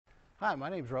Hi, my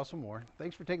name is Russell Moore.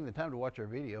 Thanks for taking the time to watch our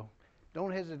video. Don't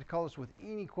hesitate to call us with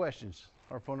any questions.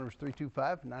 Our phone number is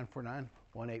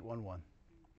 325-949-1811.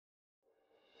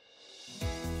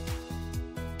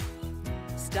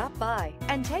 Stop by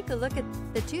and take a look at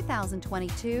the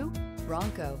 2022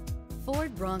 Bronco.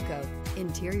 Ford Bronco.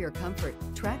 Interior comfort,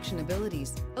 traction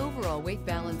abilities, overall weight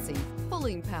balancing,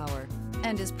 pulling power,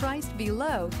 and is priced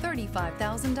below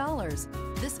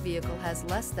 $35,000. This vehicle has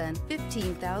less than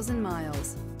 15,000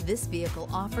 miles. This vehicle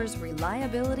offers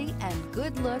reliability and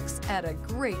good looks at a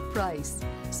great price.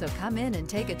 So come in and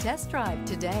take a test drive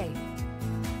today.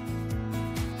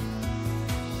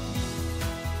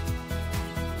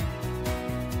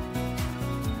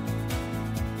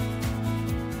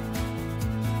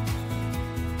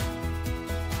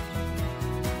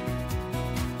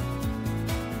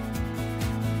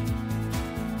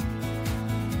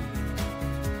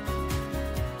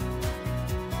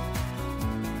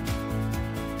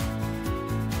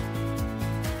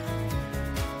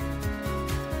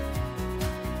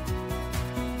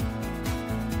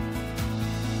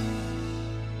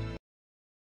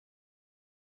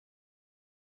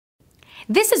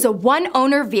 This is a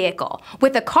one-owner vehicle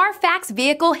with a Carfax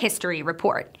Vehicle History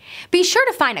Report. Be sure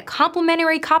to find a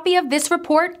complimentary copy of this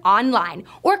report online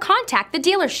or contact the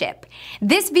dealership.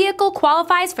 This vehicle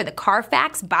qualifies for the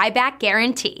Carfax Buyback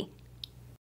Guarantee.